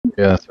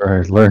Yeah, that's where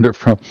I learned it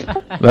from.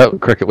 That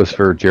cricket was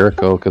for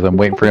Jericho because I'm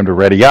waiting for him to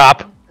ready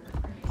up.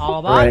 All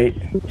about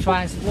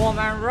transform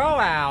and roll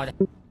out.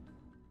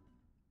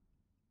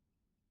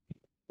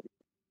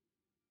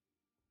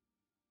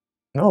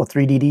 Oh,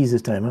 3 DDs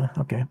this time, huh?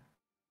 Okay.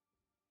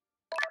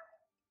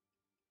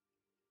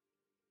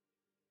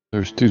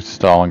 There's 2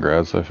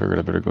 Stalingrads, so I figured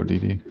I better go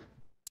DD.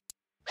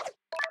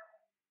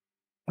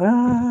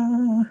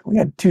 We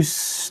had 2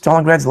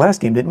 Stalingrads last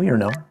game, didn't we, or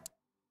no?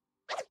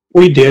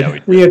 We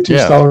did. We had 2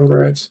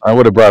 Stalingrads. I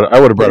would have brought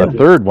a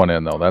third one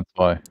in though. That's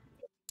why.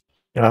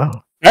 Oh.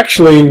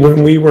 Actually,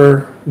 when we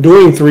were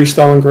doing 3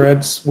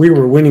 Stalingrads, we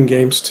were winning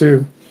games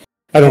too.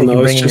 I don't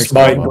know. It's just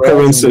by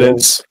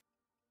coincidence.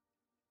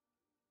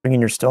 Bring in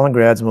your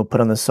Stalingrads and we'll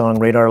put on the song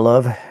Radar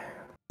Love.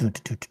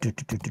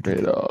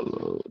 Radar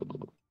Love.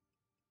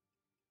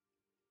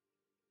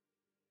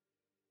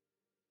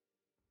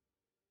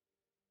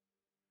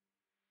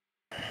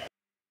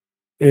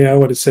 Yeah, I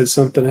would have said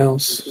something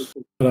else,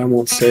 but I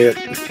won't say it.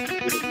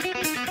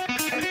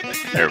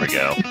 There we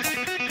go.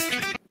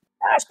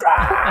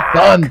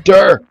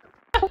 Thunder!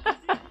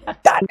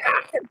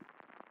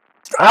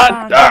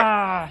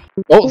 Thunder!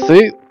 Oh,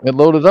 see? It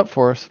loaded up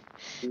for us.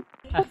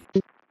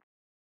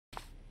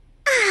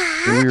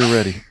 We were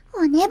ready.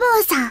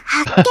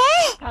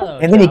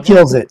 And then he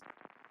kills it.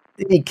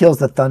 Then he kills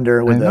the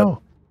thunder with a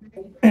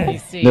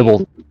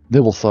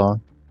nibble saw.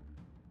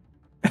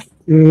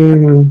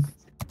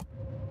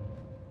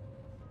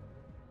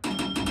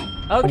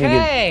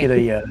 Okay.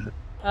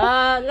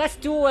 Let's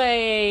do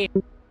a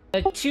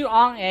 2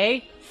 on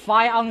A,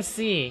 5 on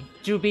C,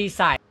 do B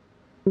side.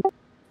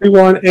 3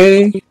 on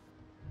A,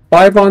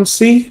 5 on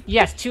C?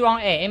 Yes, 2 on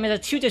A. It means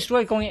the 2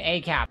 destroy going A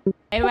cap.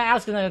 Anyone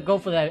else gonna go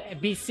for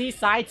the C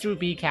side through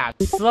B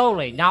cap.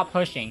 Slowly, not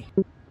pushing.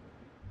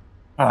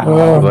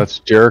 That's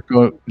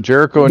Jericho.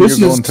 Jericho, and you're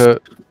going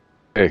to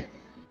A.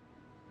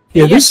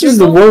 Yeah, this is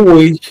the one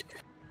we.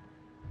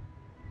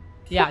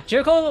 Yeah,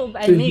 Jericho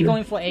and me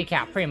going for A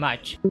cap, pretty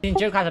much. Since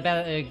Jericho has a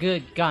better,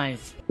 good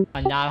guns,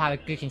 and now have a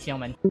good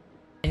concealment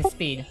and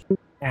speed.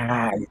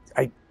 I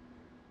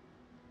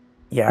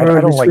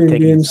don't like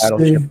taking the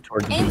battleship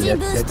towards B.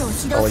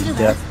 That's always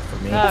death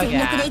for me. Oh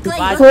yeah,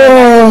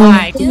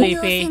 but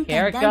Sleepy,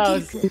 here it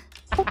goes.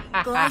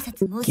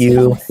 Thank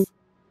you.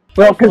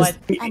 Well, because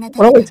what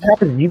always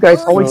happens, you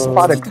guys always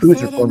spot a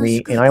cruiser for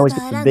me, and I always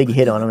get the big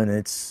hit on them, and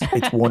it's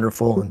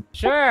wonderful. And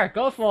sure,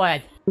 go for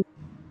it.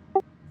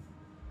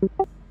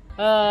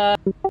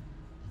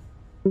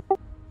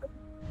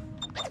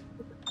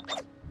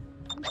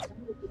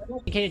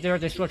 In case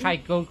they're sure try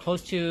to go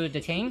close to the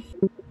team.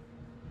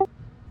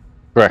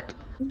 Correct.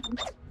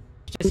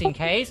 Just in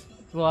case,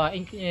 well,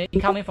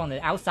 incoming from the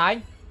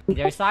outside,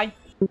 their side.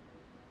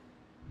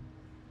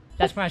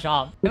 That's pretty much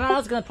all. Everyone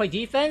else is gonna play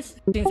defense,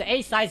 since the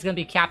A side is gonna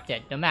be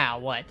captured, no matter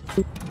what.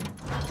 I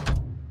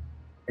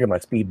got my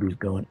speed boost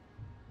going.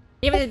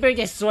 Even if they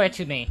destroy it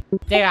to me,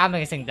 there I'm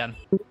missing them.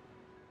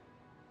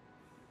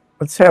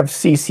 Let's have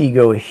CC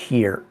go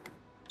here.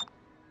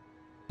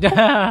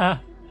 Yeah,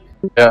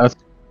 that's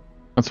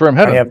where I'm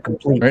headed. I have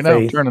complete right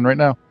faith. now. Turning right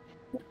now.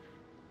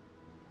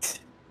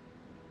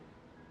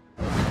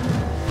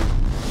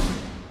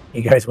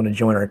 You guys want to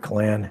join our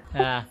clan?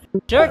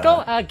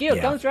 Jericho, get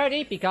your guns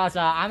ready because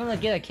I'm gonna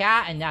get a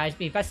cat, and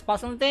if I spot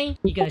something,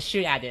 you're gonna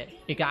shoot at it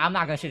because I'm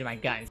not gonna shoot at my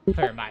guns,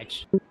 pretty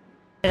much.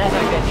 That's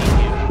what I'm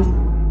gonna do.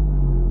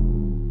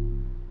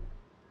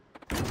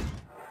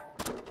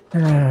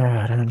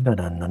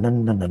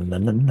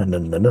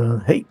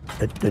 Hey.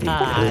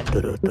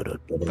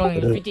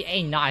 Going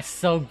 58 knots,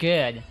 so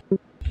good.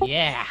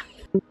 Yeah.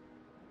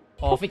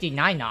 Or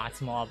 59 knots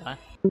more, but.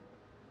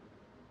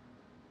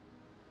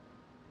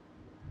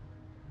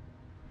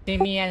 See,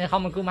 me and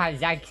Hamaguma have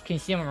exact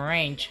consumer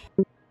range.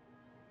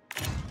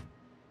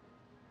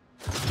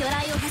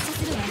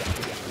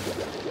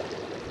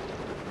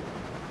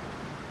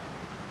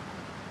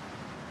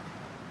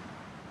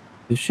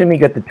 Does Shimmy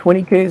get the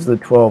 20Ks or the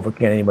 12, or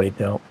can't anybody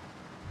tell?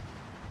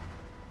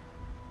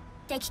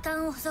 There's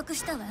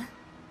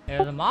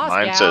a Moscow.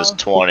 Mine says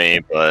 20,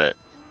 but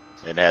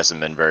it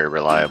hasn't been very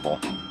reliable.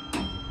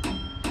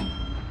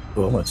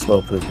 Well, let's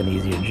slow for an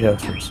easy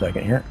adjust for a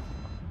second here.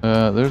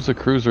 There's a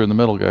cruiser in the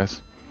middle,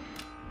 guys.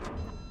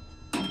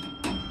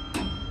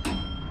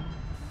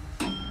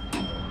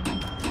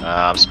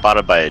 I'm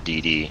spotted by a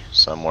DD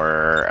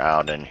somewhere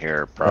out in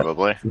here,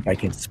 probably. If I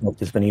can smoke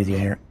this one easier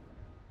here.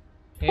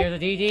 Here's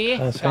the DD.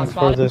 Thanks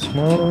for the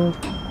smoke.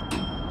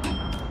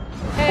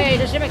 Hey,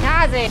 the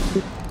Shimikaze!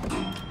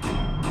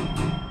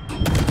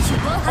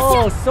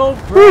 Oh, so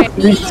great!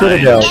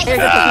 Citadel. Here's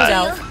the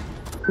Citadel.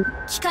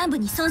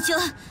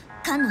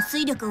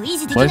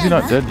 Why is he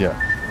not dead yet?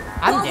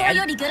 I'm dead.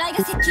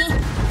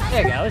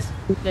 There it goes.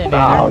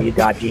 Oh, you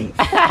dodgy.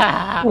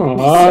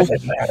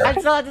 I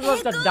thought this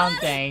was the dumb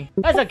thing.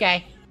 That's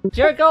okay.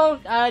 Jericho,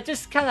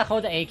 just kind of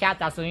hold the A cap,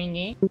 that's what you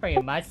need,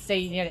 pretty much.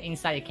 Stay near the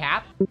inside the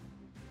cap.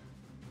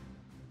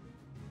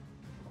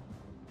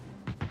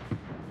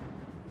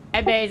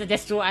 And there is a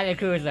destroy the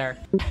cruiser.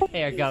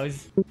 There it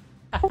goes.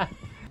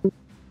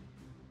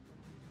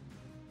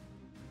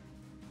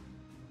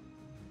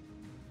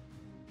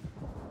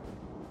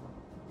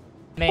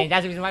 mean,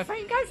 that's the reason why I'm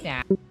fighting guns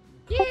now.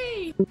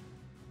 Yay!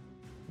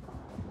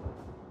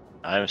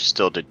 I'm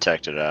still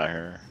detected out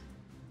here.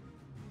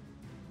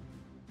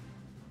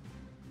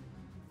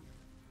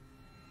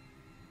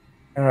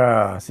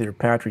 Cedar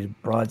Patrick's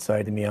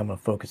broadside to me. I'm gonna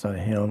focus on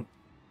him.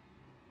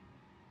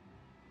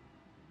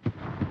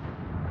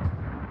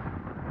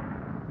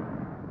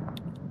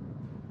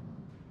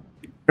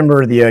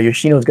 Remember the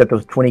Yoshino's got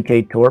those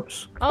 20k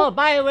torps. Oh,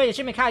 by the way, the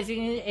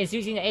Shimikaze is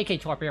using the AK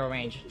torpedo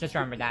range. Just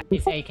remember that.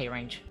 It's AK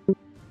range.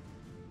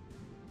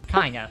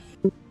 Kinda.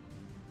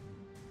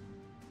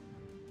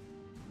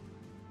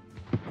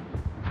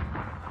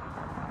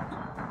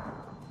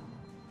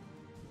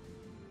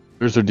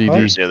 There's their DD.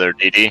 There's the other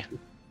DD.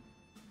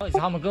 Oh, it's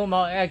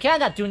Homogumo.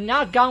 Canada, do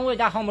not gun with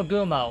that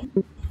Homogumo.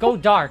 Go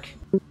dark.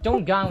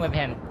 Don't gun with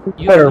him.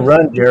 You better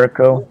run,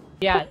 Jericho.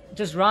 Yeah,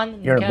 just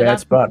run. You're in a bad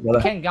spot, brother.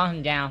 You can't gun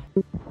him down.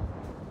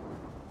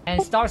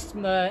 And start.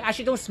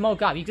 Actually, don't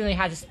smoke up. You're gonna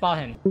have to spot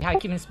him. You have to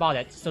keep him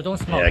spotted. So don't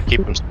smoke. Yeah,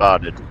 keep him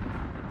spotted.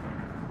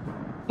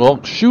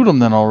 Well, shoot him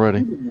then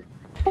already.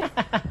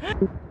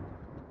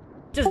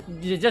 just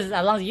as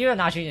long as you're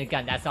not shooting the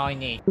gun, that's all you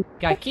need.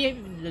 Gotta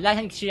let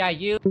him shoot at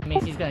you. It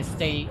means he's gonna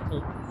stay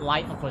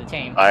light for the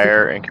team.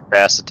 Fire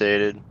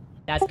incapacitated.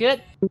 That's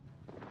good.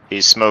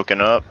 He's smoking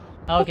up.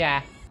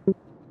 Okay.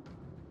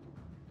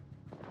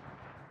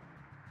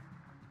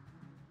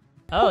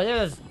 Oh,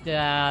 there's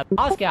the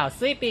Moscow.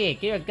 Sleepy,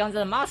 give your guns to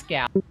the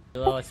Moscow. The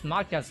little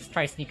Moscow just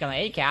try to sneak on the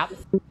A-cap.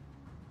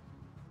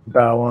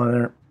 Bow on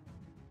there.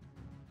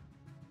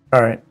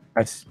 Alright,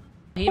 nice.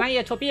 He might need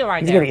a torpedo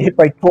right He's there. gonna get hit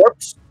by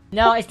torps.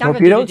 No, it's not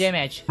Torpedoes? gonna do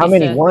damage. How It's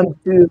many? 1,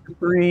 2,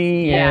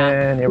 3, Yeah.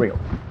 and here we go.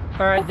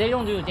 But they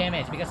don't do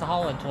damage because of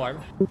Hollow and Torp.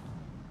 So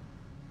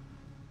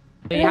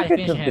you Yeah, have to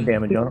get finish the him.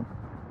 damage on him.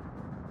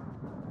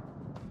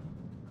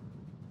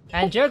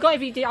 And Jericho,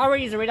 if he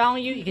already is radar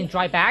on you, you can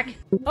drive back.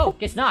 Oh,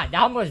 guess not.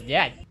 That almost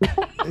dead.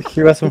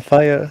 He was on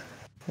fire.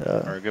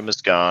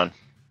 Argument's gone.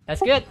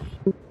 That's good.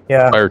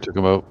 Yeah, Fire took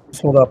him out.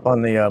 just hold up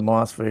on the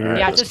Moss for you. Alright,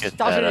 Yeah, let's just get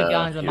start that, shooting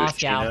guns in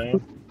Moscow.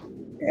 Yoshino.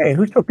 Hey,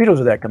 whose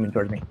torpedoes are that coming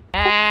towards me?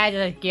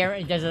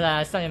 There's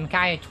a Sun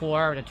Makai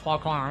tour with a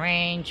 12-corner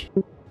range.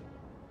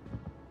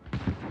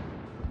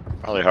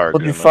 Probably hard.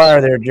 Hold your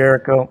fire there,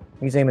 Jericho.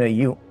 He's aiming at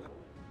you.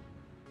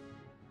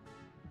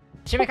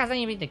 Shimikaze doesn't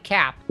even the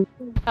cap.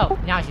 Oh,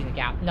 now he's in the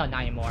cap. No,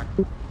 not anymore.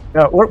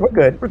 No, we're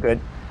good. We're good.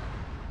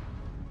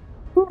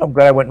 I'm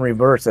glad I went in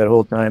reverse that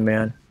whole time,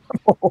 man.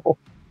 All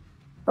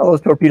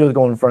those torpedoes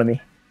going in front of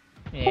me.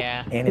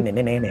 Yeah.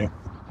 Nah.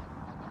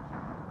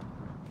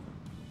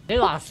 They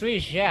lost 3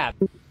 ships.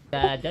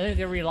 The only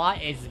thing we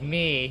lost is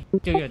me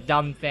doing a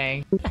dumb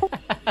thing.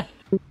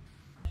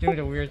 Doing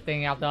the weird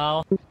thing after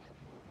all.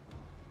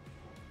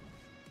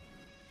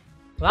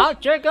 Well,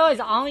 Jericho is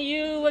on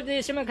you with the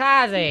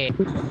Shimikaze.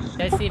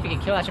 Let's see if we can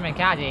kill that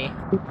Shimikaze.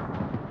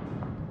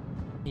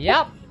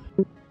 Yep.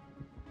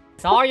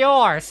 It's all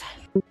yours.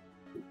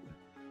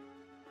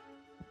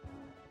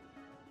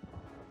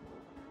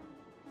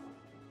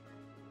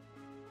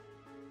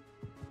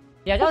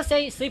 Yeah, don't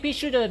say Sleepy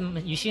shoot the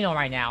Yoshino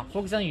right now.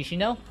 Focus on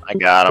Yoshino. I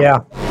got him. Yeah,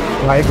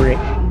 I agree.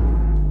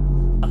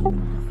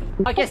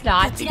 I guess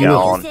not. He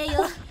gone.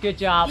 Good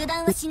job. I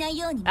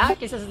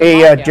guess this is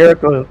Hey,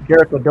 Moscow.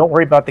 Jericho, don't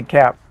worry about the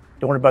cap.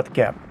 Don't worry about the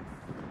cap.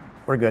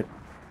 We're good.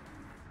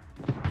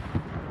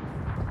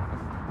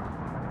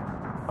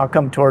 I'll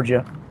come towards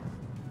you.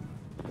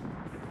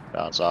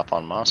 Bounce off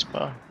on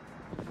Moscow.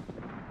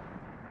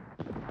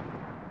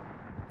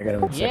 I got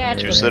him in Yeah,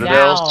 second. Two it's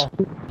citadels.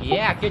 Zhao.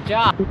 Yeah, good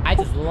job. I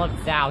just love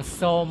Zhao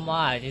so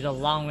much. He's a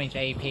long-range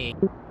AP.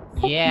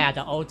 Yeah,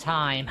 the old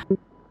time.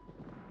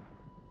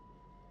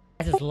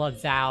 I just love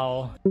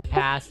Zhao.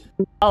 Pass.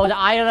 Oh, the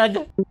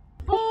island.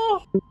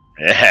 Oh.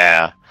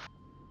 Yeah.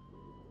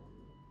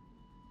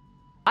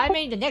 I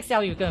mean, the next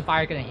Zhao you're gonna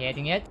fire, gonna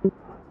hitting it. If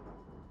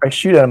I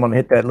shoot at him, I'm gonna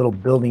hit that little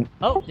building.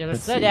 Oh, there's a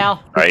Let's see.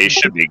 citadel. Alright, he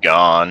should be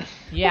gone.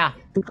 Yeah.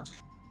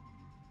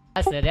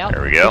 That's citadel.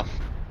 There we go.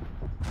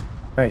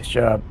 Nice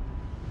job.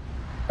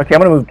 Okay,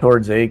 I'm gonna move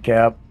towards A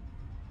cap.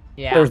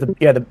 Yeah. There's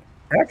the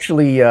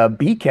actually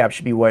B cap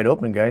should be wide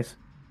open, guys.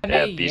 I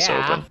Yeah, mean, B's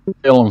yeah. open.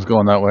 Elam's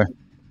going that way.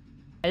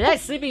 And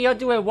let's see if you'll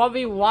do a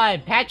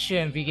 1v1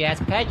 Patreon if you guys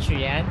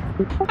Patreon.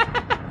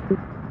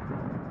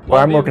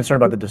 Well, I'm more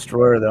concerned about the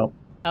destroyer though.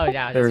 Oh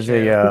yeah, There's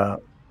true. a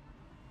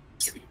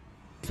It's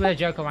with a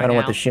Jericho right I don't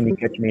now. want the shimmy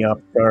catching me off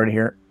guard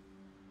here.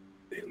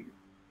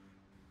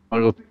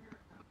 I'll go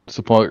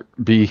support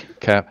B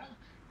cap.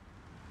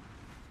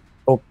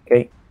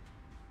 Okay.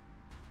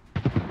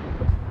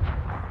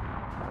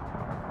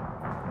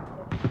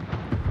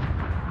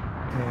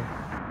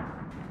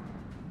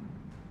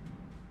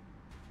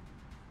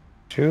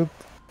 Should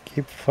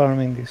keep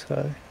farming this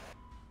guy.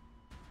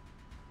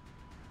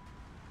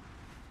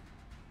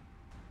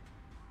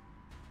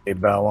 A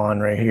bow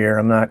on right here.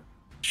 I'm not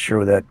sure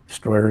where that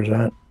destroyer's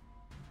at.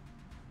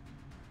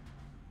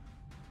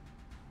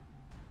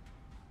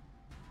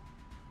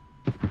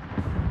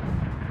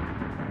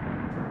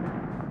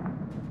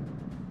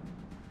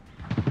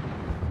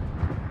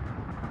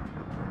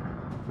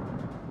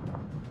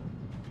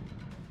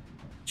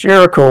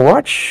 Jericho,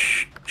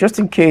 watch. Just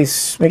in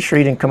case, make sure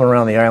you didn't come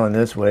around the island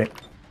this way.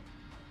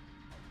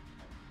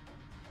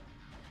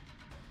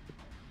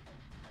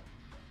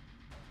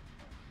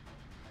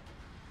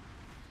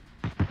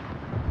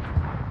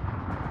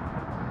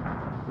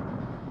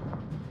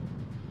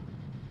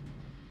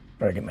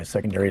 Try to get my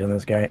secondaries on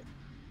this guy.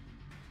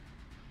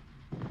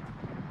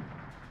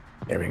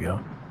 There we go.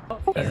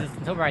 He's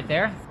still right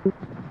there.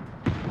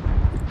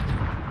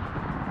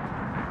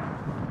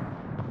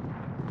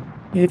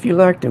 If you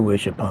like to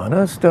wish upon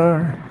a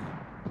star.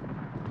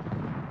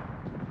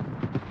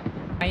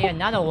 I need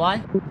another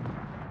one.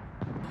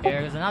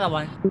 Here's another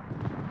one.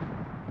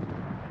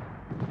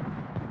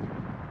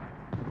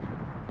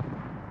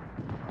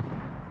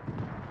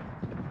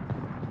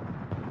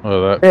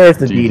 Oh, that. There's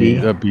the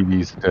DD. That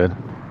BB's dead.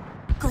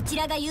 Oh,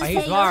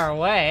 he's far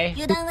away.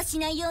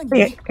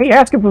 Hey,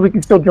 ask him if we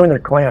can still join their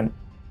clan.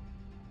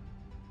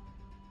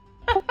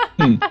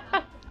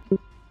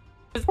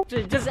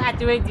 Just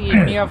activate the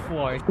mirror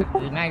force.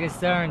 The mega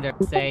concerned they're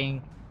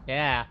saying,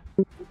 yeah.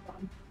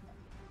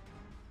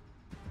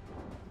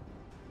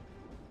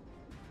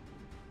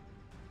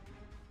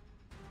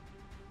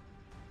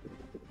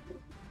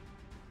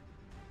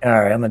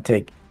 Alright, I'm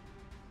gonna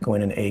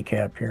going in A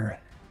cap here.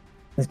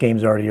 This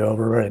game's already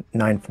over. We're at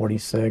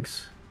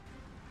 9:46.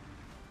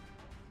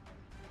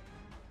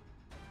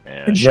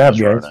 Yeah, Good job,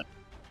 guys.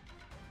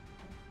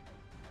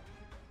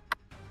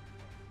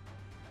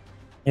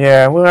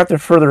 Yeah, well, after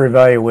further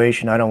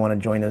evaluation, I don't want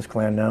to join this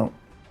clan now.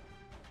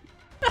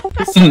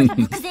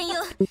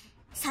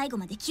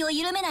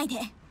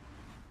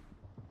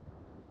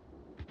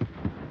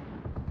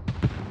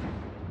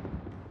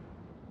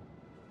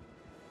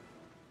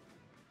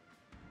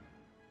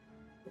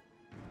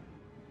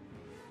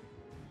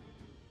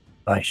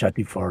 I shot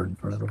too far in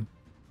front of them.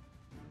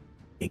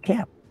 A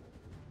cap.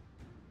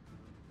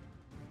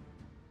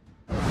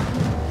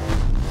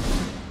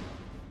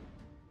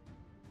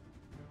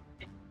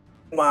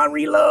 Come on,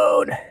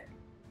 reload.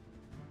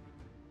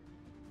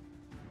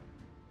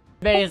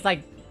 It's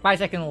like 5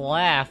 seconds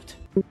left.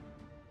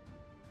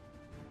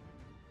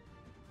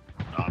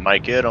 I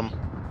might get him.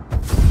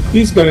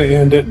 He's gonna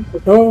end it.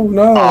 Oh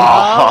no!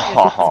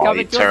 Oh,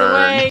 he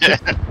turned.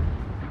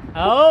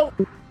 Oh!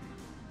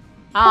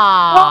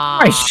 Ah!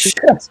 Oh, my shit.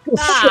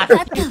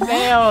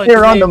 Failed.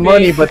 They're on the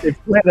money, but they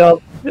fled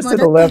up just to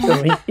the left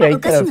of me. Yeah, he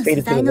kind of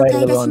faded to the right a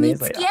little on me.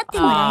 Like,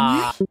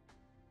 ah.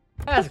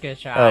 That's a good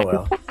shot. oh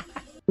well.